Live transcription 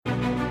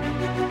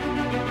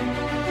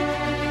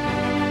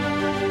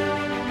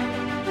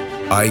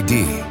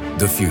ID,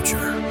 the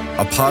Future,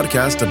 a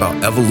podcast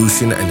about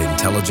evolution and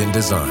intelligent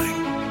design.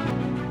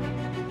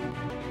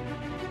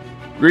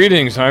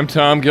 Greetings, I'm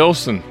Tom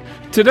Gilson.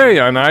 Today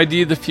on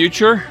ID the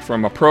Future,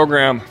 from a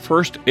program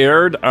first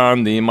aired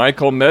on the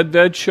Michael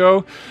Medved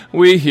Show,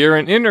 we hear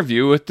an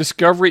interview with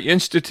Discovery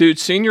Institute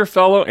Senior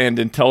Fellow and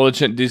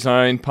Intelligent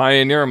Design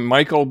Pioneer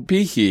Michael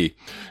Behe,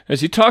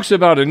 as he talks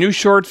about a new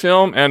short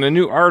film and a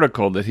new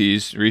article that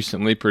he's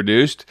recently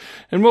produced,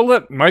 and we'll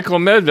let Michael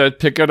Medved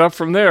pick it up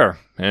from there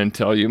and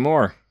tell you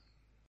more.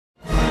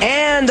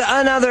 And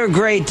another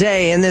great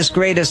day in this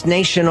greatest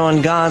nation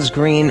on God's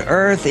green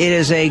earth. It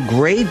is a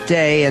great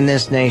day in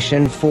this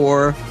nation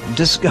for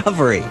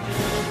discovery.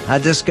 A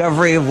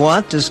discovery of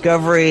what?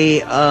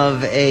 Discovery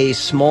of a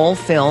small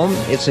film.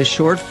 It's a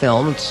short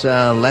film. It's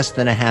less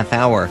than a half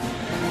hour.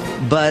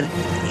 But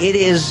it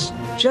is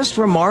just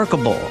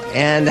remarkable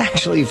and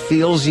actually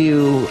fills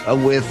you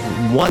with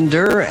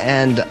wonder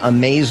and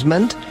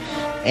amazement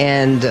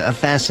and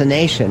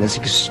fascination. It's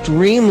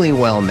extremely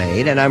well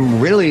made, and I'm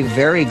really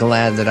very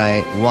glad that I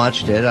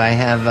watched it. I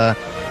have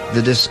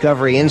the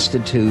Discovery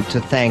Institute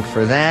to thank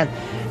for that,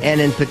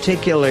 and in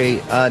particular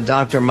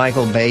Dr.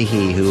 Michael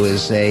Behe, who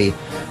is a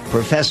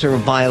professor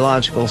of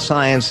biological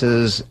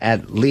sciences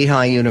at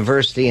Lehigh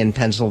University in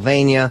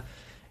Pennsylvania,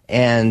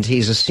 and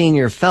he's a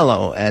senior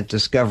fellow at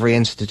Discovery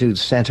Institute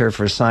Center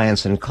for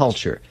Science and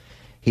Culture.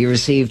 He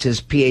received his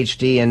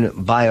PhD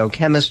in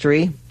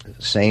biochemistry,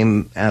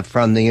 same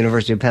from the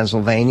University of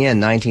Pennsylvania in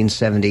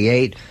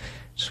 1978.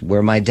 It's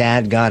where my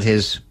dad got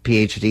his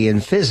PhD in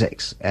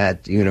physics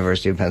at the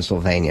University of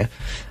Pennsylvania.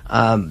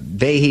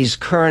 Behe's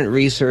current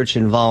research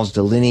involves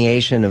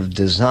delineation of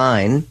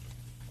design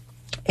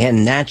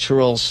and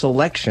natural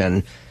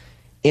selection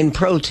in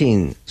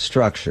protein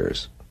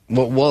structures.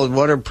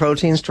 What are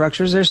protein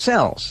structures? They're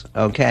cells,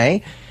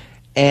 okay?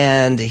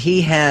 And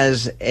he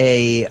has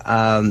a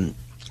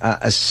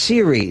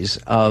series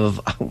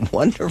of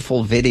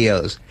wonderful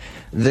videos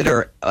that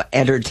are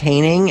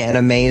entertaining and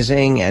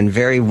amazing and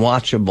very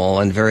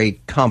watchable and very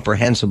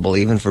comprehensible,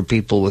 even for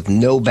people with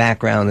no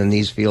background in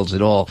these fields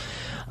at all,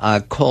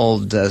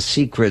 called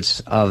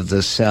Secrets of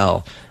the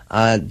Cell.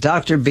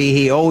 Dr.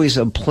 Behe, always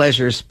a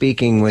pleasure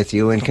speaking with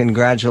you, and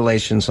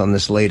congratulations on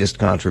this latest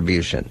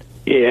contribution.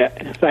 Yeah,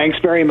 thanks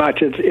very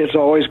much. It's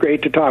always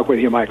great to talk with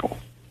you, Michael.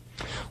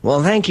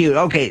 Well, thank you.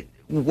 Okay,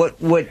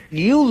 what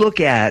you look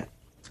at,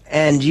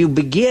 and you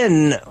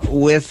begin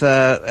with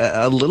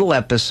a little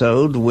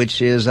episode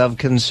which is of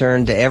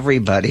concern to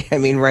everybody. I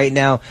mean, right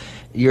now,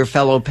 your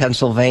fellow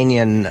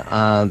Pennsylvanian,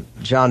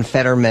 John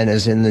Fetterman,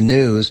 is in the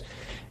news.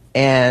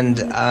 And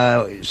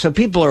so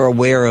people are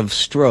aware of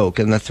stroke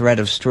and the threat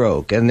of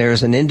stroke. And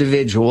there's an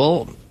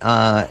individual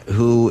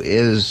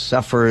who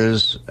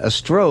suffers a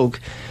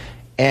stroke,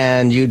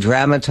 and you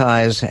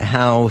dramatize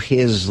how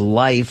his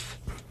life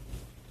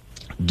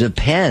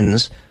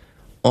depends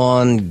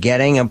on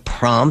getting a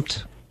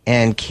prompt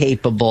and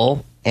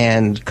capable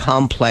and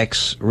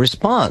complex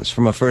response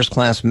from a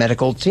first-class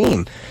medical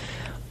team.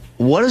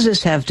 What does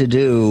this have to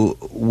do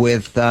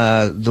with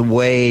the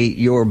way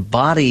your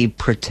body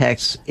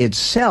protects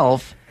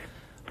itself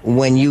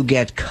when you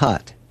get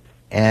cut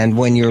and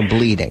when you're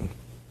bleeding?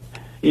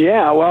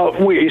 Yeah,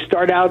 well, we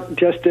start out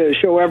just to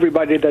show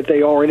everybody that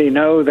they already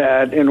know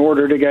that in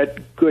order to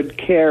get good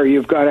care,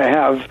 you've got to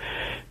have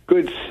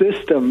good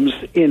systems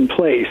in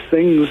place,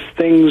 things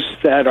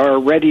that are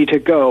ready to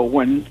go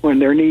when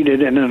they're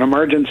needed in an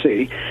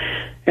emergency.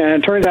 And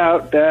it turns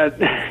out that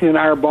in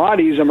our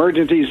bodies,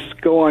 emergencies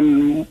go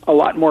on a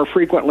lot more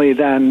frequently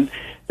than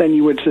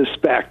you would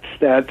suspect.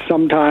 That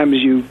sometimes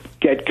you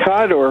get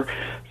cut, or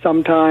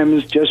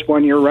sometimes just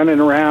when you're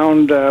running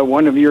around,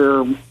 one of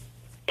your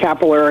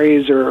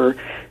capillaries or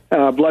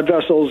blood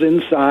vessels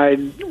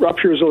inside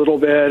ruptures a little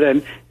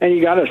bit, and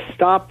you got to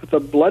stop the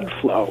blood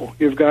flow.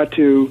 You've got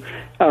to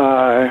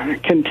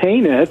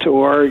contain it,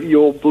 or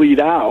you'll bleed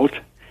out.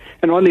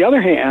 And on the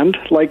other hand,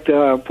 like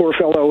the poor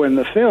fellow in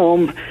the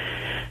film,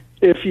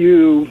 if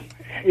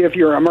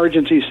your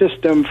emergency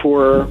system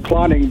for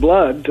clotting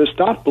blood to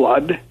stop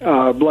blood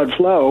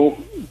flow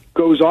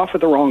goes off at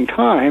the wrong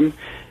time,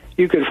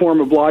 you could form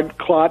a blood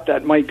clot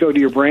that might go to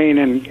your brain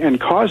and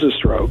cause a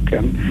stroke.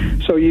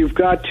 And so you've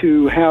got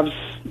to have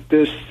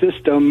this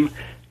system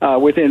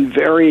within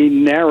very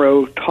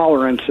narrow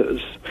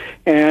tolerances.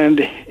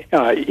 And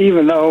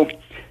even though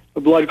the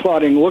blood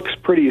clotting looks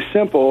pretty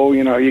simple,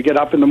 you get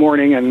up in the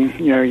morning and,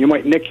 you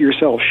might nick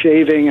yourself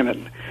shaving and it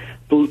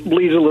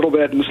bleeds a little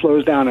bit and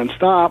slows down and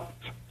stops.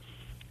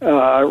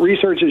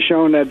 Research has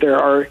shown that there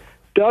are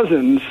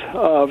dozens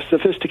of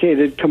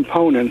sophisticated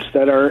components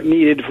that are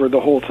needed for the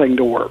whole thing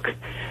to work.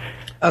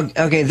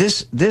 Okay,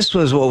 this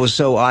was what was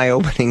so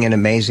eye-opening and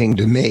amazing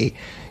to me,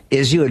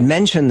 is you had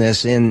mentioned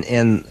this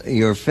in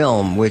your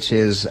film, which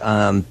is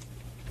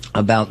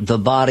about the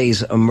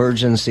body's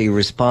emergency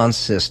response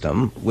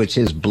system, which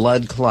is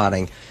blood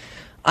clotting.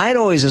 I'd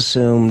always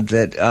assumed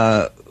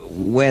that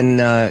when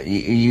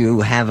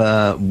you have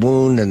a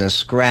wound and a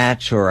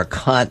scratch or a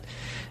cut,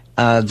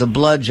 the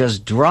blood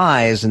just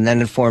dries and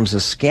then it forms a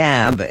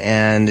scab,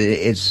 and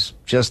it's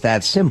just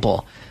that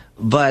simple.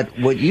 But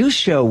what you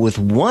show with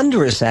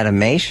wondrous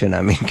animation,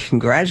 I mean,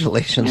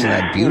 congratulations on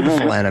that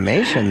beautiful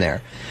animation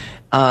there.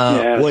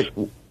 Yes.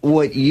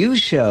 What you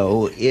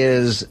show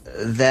is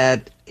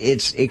that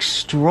it's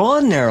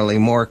extraordinarily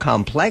more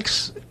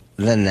complex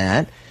than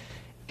that,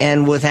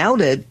 and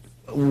without it,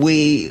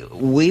 we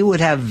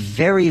would have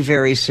very,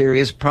 very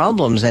serious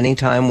problems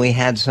anytime we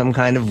had some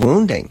kind of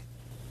wounding.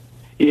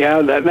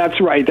 Yeah,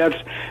 that's right.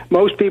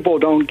 Most people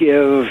don't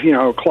give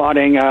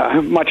clotting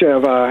much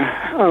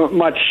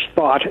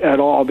thought at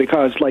all,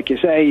 because, like you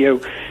say,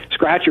 you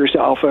scratch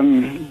yourself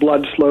and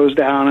blood slows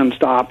down and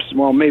stops.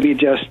 Well, maybe it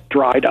just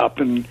dried up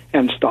and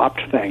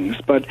stopped things.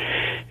 But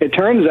it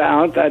turns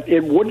out that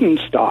it wouldn't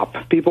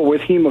stop. People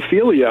with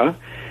hemophilia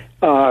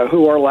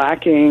who are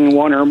lacking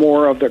one or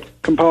more of the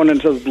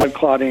components of the blood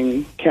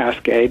clotting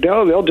cascade,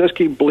 they'll just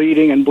keep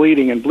bleeding and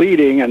bleeding and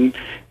bleeding, and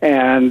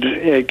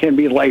it can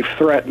be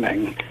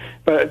life-threatening.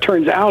 But it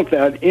turns out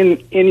that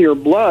in your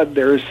blood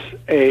there's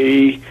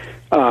a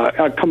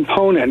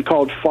component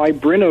called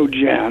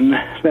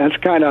fibrinogen that's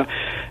kind of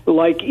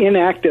like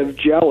inactive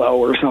Jell-O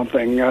or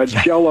something.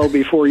 Jell-O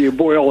before you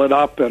boil it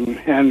up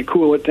and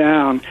cool it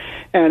down.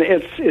 And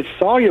it's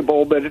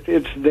soluble, but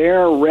it's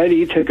there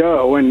ready to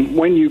go. And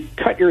when you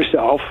cut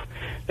yourself,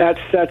 that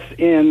sets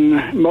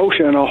in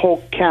motion a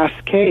whole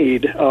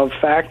cascade of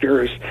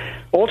factors.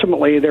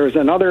 Ultimately, there's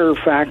another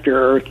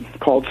factor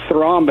called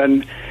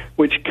thrombin,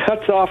 which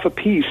cuts off a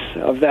piece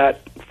of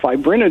that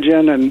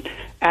fibrinogen and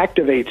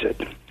activates it.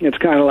 It's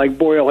kind of like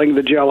boiling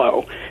the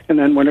Jell-O, and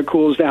then when it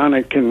cools down,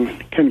 it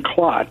can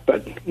clot.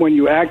 But when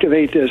you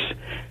activate this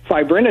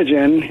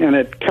fibrinogen and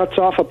it cuts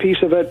off a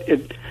piece of it,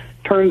 it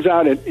turns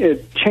out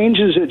it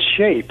changes its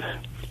shape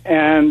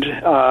and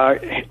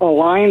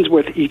aligns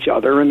with each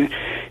other, and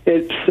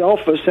it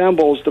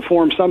self-assembles to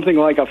form something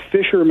like a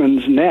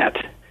fisherman's net,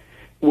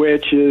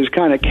 which is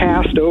kind of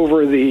cast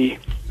over the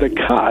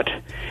cut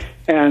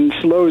and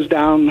slows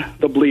down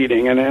the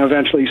bleeding and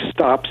eventually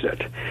stops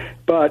it.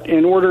 But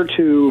in order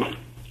to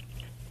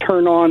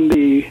turn on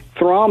the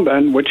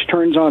thrombin, which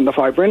turns on the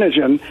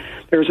fibrinogen,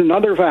 there's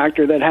another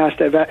factor that has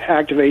to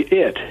activate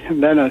it,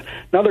 and then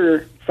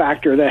another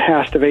factor that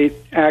has to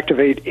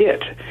activate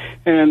it,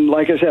 and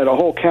like I said, a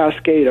whole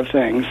cascade of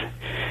things.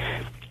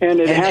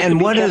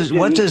 And what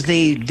does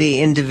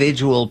the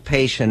individual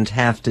patient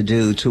have to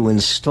do to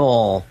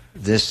install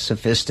this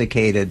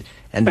sophisticated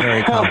and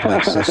very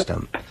complex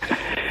system?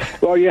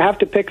 Well, you have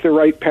to pick the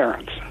right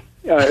parents.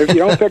 If you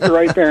don't pick the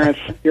right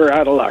parents, you're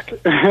out of luck.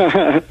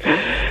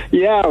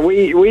 Yeah,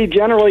 we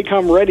generally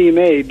come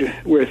ready-made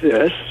with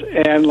this,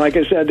 and like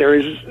I said, there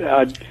is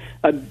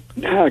a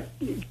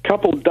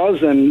couple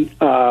dozen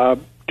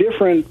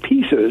different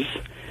pieces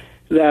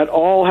that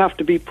all have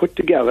to be put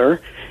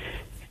together.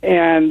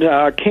 And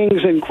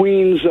kings and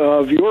queens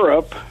of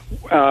Europe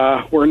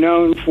were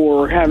known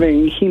for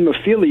having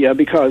hemophilia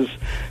because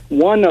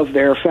one of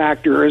their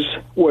factors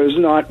was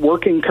not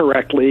working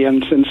correctly,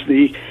 and since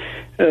they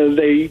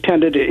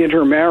tended to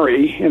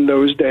intermarry in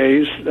those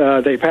days,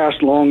 they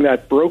passed along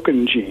that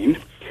broken gene.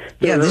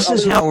 Yeah, this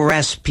is how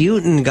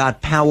Rasputin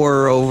got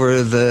power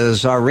over the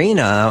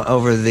Tsarina,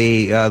 over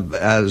the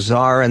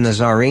Tsar and the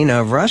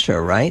Tsarina of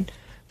Russia, right?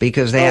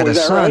 Because they had a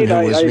son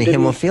who was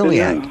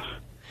hemophiliac.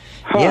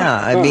 Huh, yeah,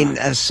 I mean,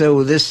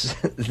 so this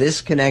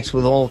connects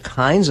with all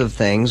kinds of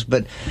things,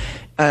 but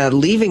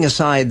leaving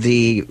aside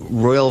the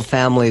royal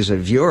families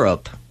of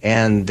Europe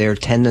and their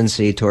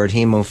tendency toward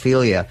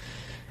hemophilia,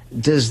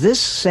 does this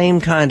same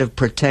kind of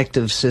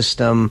protective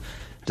system,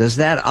 does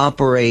that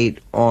operate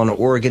on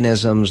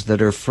organisms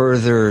that are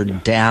further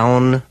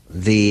down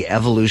the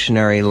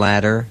evolutionary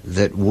ladder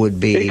that would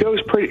be... It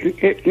goes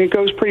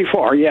pretty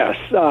far, yes.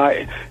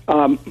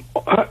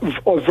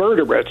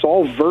 Vertebrates,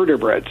 all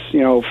vertebrates,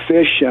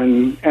 fish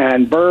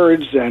and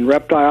birds and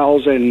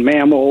reptiles and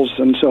mammals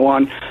and so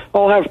on,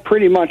 all have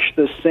pretty much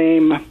the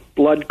same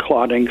blood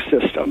clotting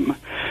system.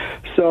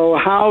 So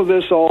how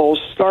this all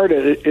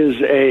started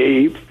is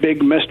a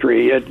big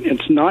mystery.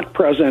 It's not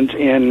present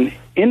in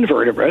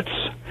invertebrates.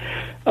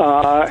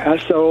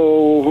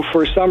 So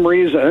for some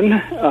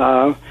reason,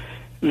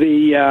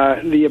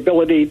 the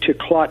ability to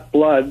clot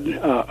blood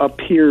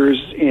appears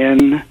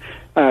in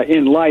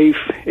life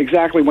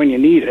exactly when you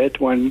need it,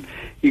 when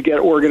you get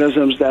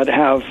organisms that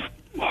have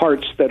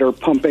hearts that are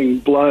pumping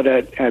blood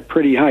at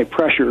pretty high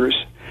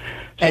pressures.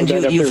 And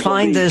you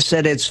find this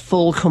at its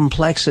full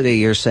complexity,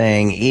 you're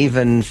saying,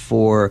 even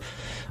for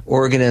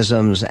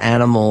organisms,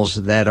 animals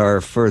that are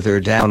further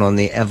down on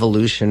the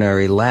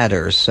evolutionary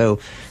ladder. So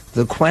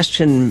the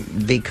question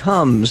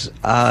becomes,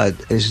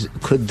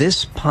 could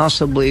this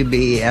possibly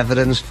be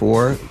evidence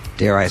for,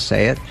 dare I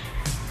say it,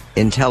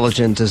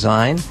 intelligent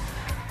design?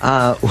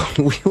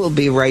 We will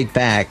be right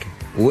back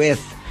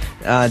with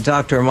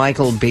Dr.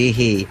 Michael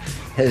Behe.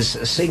 His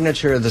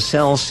signature of the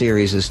Cell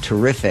series is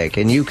terrific,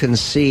 and you can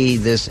see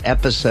this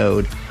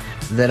episode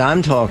that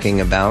I'm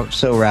talking about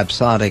so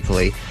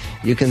rhapsodically.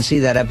 You can see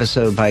that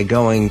episode by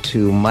going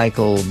to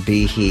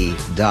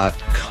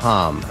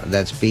michaelbehe.com.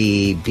 That's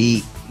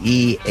B-E-H-E.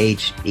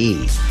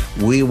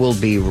 We will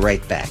be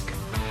right back.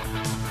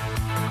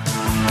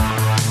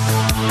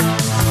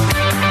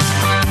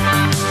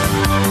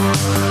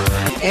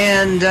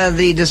 And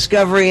the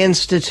Discovery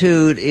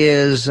Institute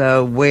is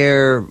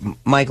where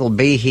Michael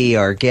Behe,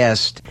 our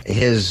guest,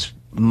 his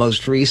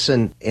most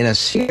recent in a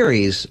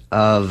series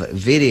of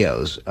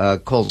videos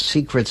called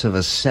Secrets of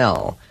a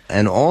Cell,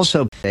 and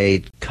also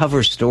a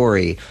cover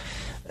story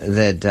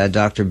that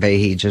Dr.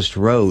 Behe just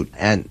wrote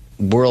at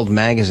World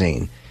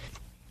Magazine.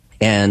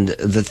 And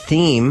the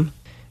theme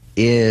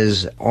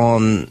is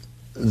on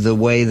the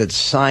way that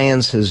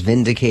science has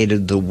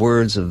vindicated the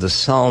words of the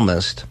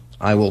psalmist,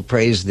 I will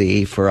praise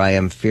thee, for I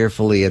am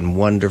fearfully and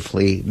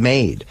wonderfully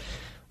made.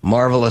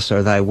 Marvelous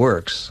are thy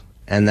works,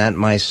 and that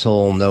my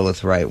soul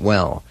knoweth right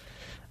well.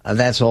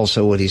 That's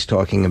also what he's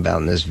talking about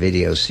in this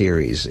video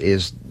series,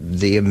 is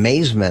the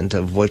amazement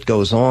of what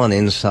goes on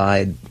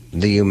inside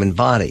the human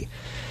body.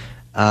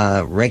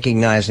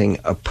 Recognizing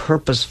a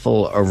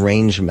purposeful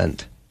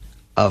arrangement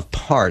of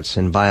parts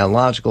in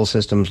biological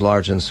systems,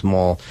 large and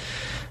small,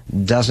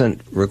 doesn't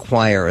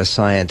require a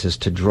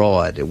scientist to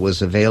draw it. It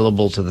was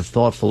available to the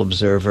thoughtful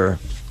observer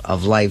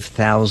of life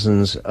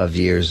thousands of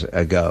years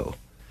ago.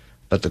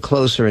 But the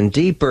closer and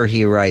deeper,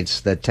 he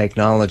writes, that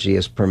technology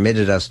has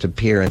permitted us to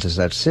peer into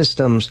such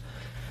systems,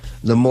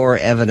 the more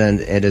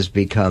evident it has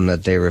become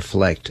that they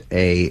reflect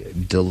a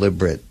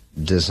deliberate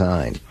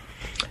design.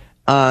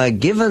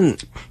 Given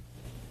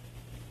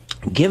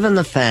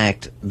the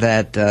fact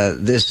that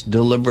this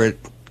deliberate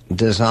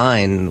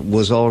design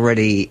was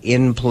already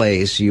in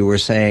place, you were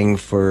saying,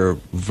 for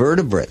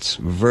vertebrate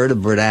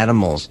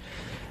animals,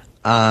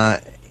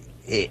 has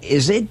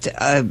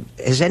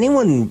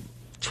anyone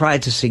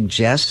tried to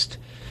suggest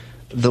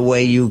the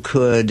way you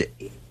could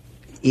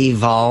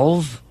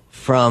evolve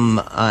from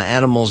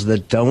animals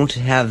that don't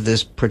have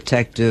this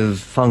protective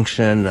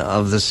function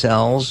of the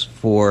cells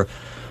for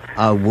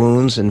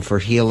wounds and for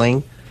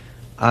healing?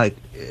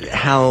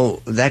 How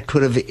that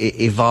could have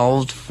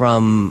evolved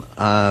from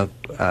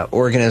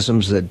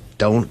organisms that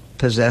don't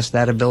possess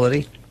that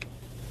ability?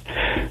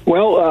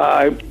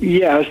 Well,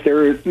 yes,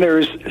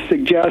 there's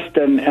suggest,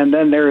 and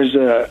then there's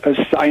a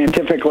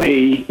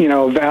scientifically,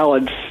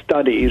 valid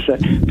studies.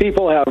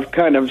 People have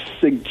kind of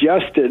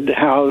suggested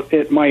how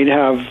it might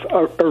have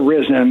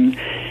arisen,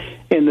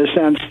 in the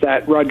sense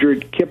that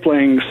Rudyard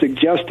Kipling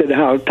suggested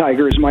how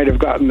tigers might have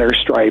gotten their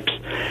stripes.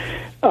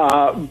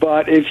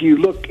 But if you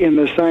look in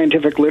the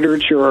scientific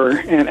literature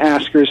and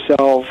ask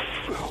yourself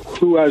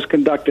who has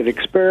conducted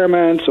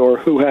experiments or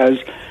who has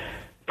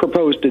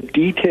proposed a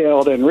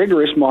detailed and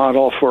rigorous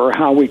model for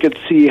how we could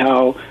see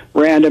how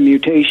random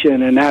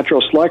mutation and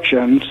natural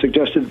selection,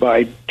 suggested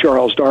by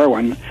Charles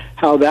Darwin,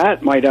 how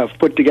that might have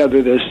put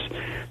together this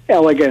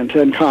elegant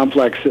and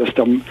complex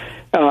system,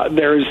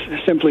 there's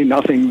simply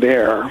nothing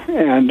there.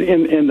 And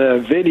in the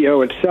video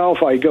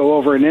itself, I go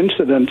over an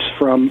incident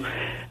from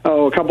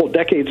a couple of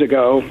decades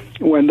ago,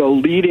 when the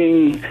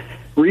leading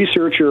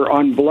researcher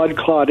on blood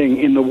clotting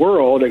in the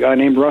world, a guy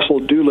named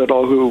Russell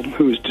Doolittle,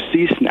 who's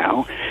deceased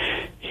now,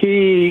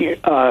 he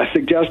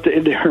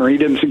suggested, or he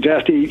didn't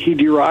suggest, he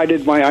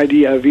derided my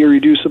idea of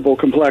irreducible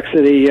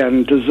complexity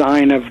and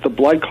design of the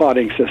blood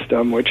clotting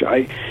system, which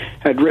I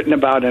had written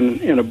about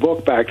in a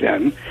book back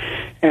then.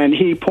 And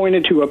he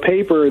pointed to a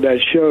paper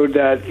that showed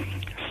that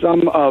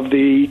some of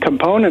the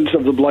components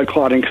of the blood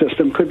clotting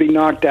system could be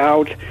knocked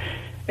out,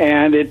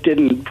 and it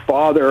didn't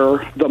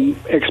bother the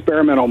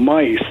experimental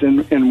mice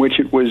in which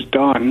it was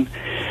done.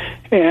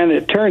 And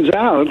it turns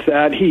out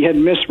that he had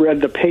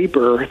misread the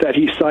paper that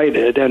he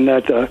cited, and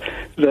that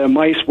the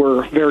mice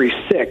were very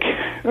sick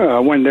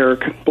when their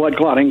blood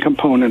clotting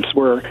components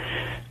were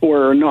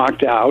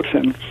knocked out.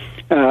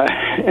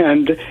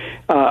 And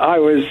I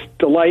was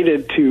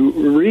delighted to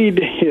read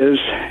his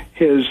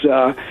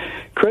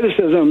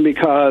criticism,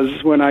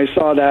 because when I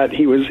saw that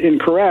he was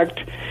incorrect,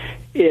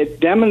 it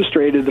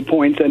demonstrated the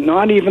point that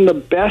not even the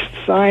best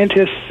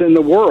scientists in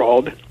the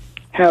world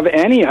have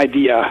any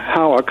idea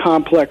how a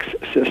complex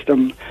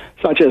system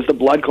such as the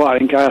blood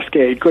clotting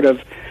cascade could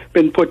have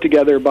been put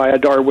together by a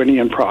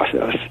Darwinian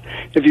process.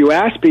 If you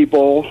ask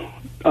people,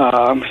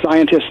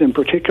 scientists in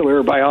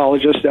particular,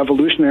 biologists,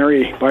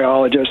 evolutionary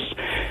biologists,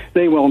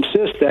 they will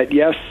insist that,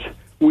 yes,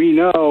 we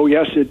know,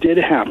 yes, it did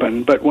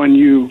happen, but when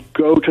you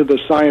go to the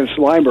science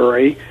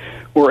library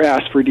or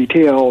ask for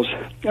details,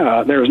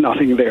 there's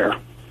nothing there.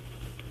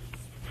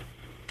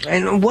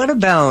 And what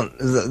about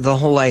the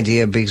whole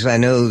idea, because I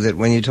know that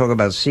when you talk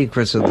about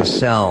secrets of the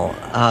cell,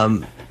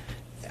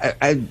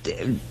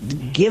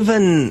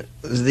 given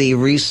the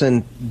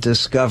recent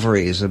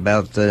discoveries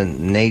about the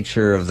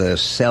nature of the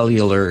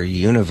cellular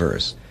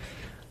universe,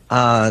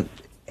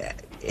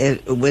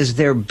 was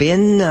there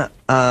been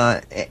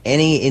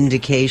any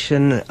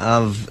indication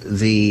of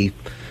the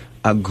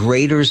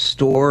greater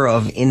store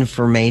of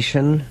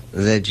information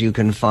that you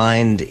can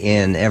find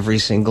in every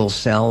single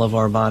cell of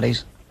our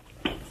bodies?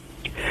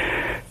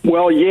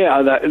 Well,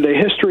 yeah, the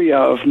history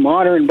of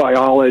modern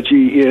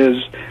biology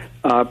is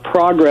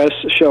progress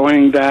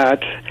showing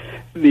that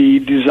the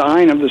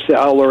design of the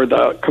cell, or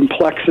the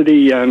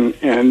complexity and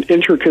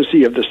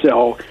intricacy of the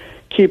cell,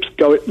 keeps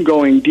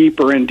going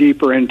deeper and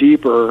deeper and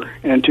deeper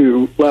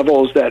into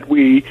levels that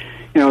we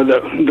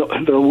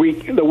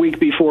the week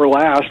before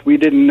last we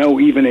didn't know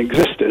even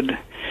existed.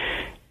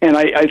 And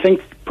I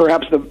think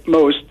perhaps the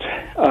most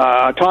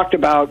talked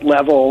about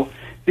level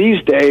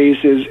these days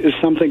is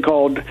something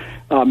called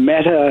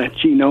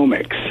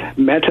metagenomics.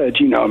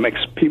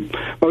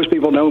 Most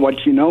people know what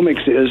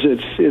genomics is.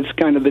 It's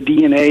kind of the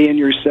DNA in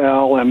your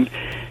cell and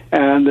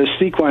the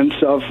sequence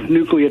of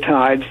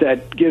nucleotides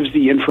that gives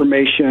the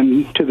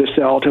information to the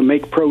cell to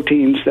make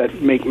proteins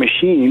that make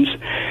machines.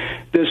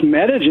 This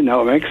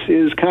metagenomics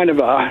is kind of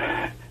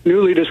a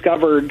newly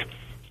discovered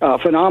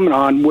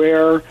phenomenon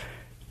where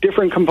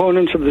different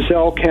components of the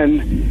cell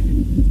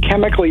can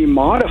chemically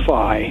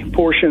modify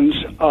portions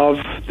of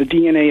the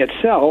DNA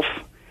itself,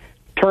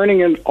 turning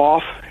it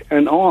off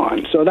and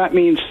on. So that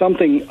means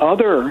something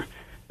other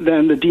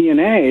than the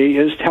DNA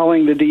is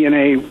telling the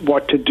DNA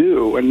what to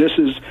do. And this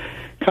is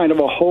kind of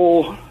a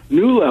whole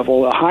new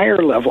level, a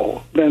higher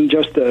level than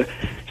just the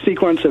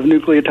sequence of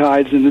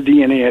nucleotides in the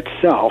DNA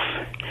itself.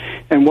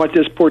 And what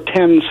this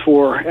portends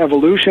for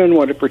evolution,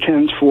 what it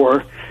portends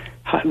for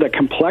the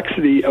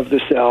complexity of the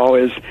cell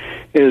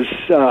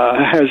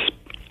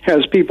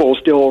has people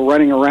still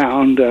running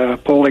around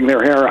pulling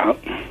their hair out.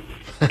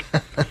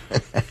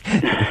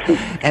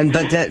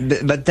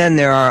 But then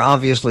there are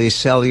obviously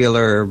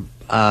cellular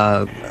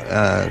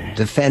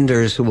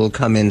defenders who will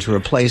come in to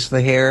replace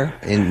the hair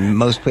in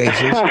most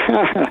cases.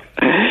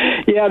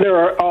 Yeah, there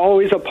are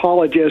always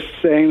apologists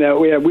saying that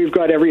we've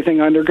got everything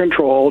under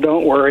control.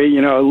 Don't worry.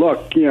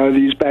 Look,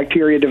 these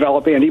bacteria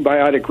develop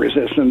antibiotic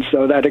resistance,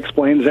 so that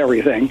explains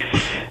everything.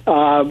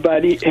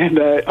 But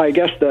I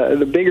guess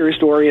the bigger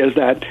story is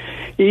that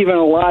even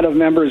a lot of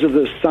members of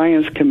the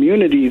science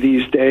community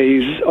these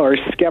days are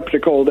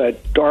skeptical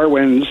that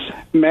Darwin's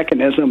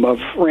mechanism of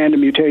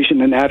random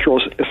mutation and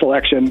natural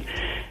selection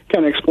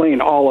can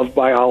explain all of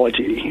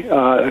biology.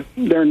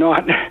 They're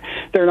not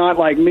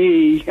like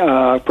me,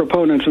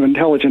 proponents of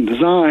intelligent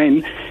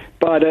design,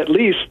 but at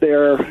least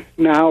they're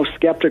now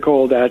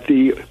skeptical that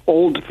the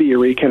old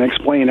theory can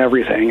explain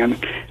everything,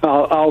 and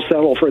I'll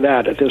settle for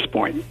that at this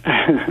point.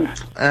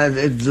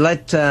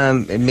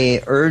 Let me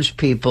urge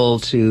people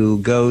to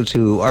go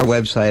to our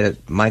website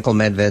at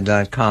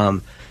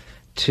michaelmedved.com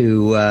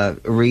to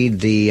read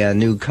the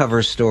new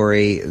cover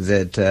story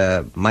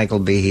that Michael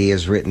Behe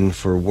has written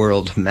for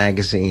World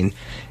Magazine.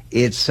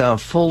 It's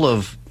full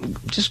of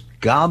just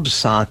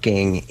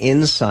gobsmacking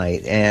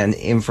insight and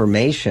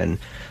information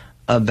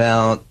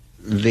about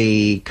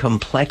the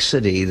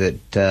complexity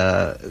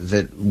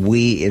that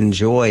we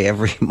enjoy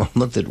every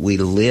moment that we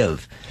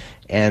live,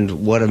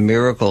 and what a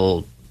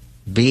miracle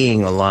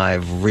being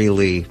alive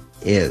really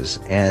is.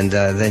 And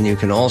then you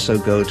can also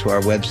go to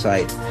our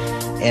website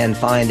and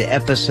find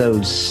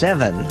episode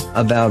 7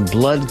 about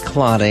blood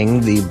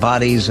clotting, the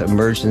body's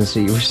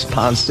emergency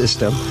response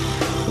system.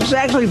 It was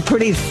actually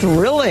pretty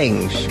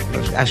thrilling,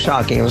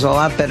 shocking. It was a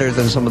lot better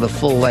than some of the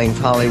full-length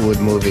Hollywood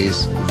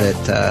movies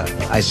that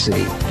I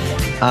see.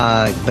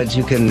 But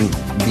you can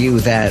view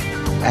that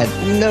at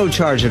no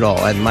charge at all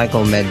at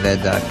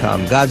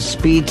michaelmedved.com.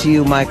 Godspeed to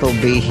you, Michael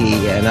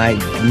Behe, and I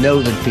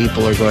know that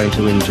people are going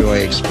to enjoy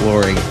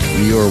exploring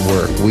your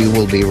work. We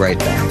will be right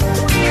back.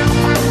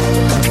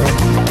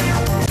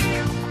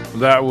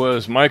 That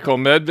was Michael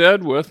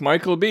Medved with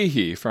Michael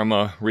Behe from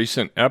a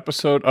recent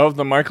episode of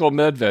The Michael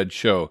Medved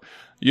Show.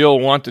 You'll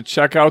want to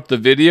check out the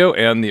video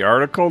and the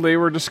article they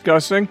were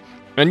discussing,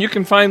 and you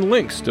can find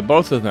links to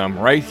both of them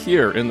right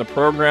here in the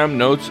program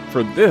notes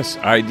for this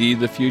ID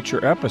the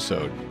Future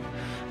episode.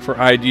 For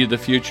ID the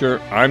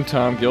Future, I'm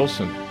Tom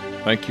Gilson.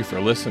 Thank you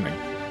for listening.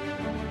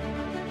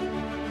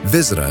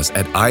 Visit us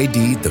at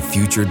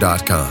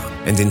idthefuture.com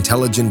and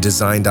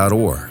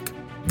intelligentdesign.org.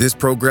 This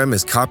program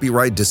is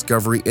copyright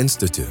Discovery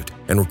Institute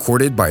and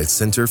recorded by its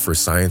Center for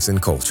Science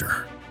and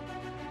Culture.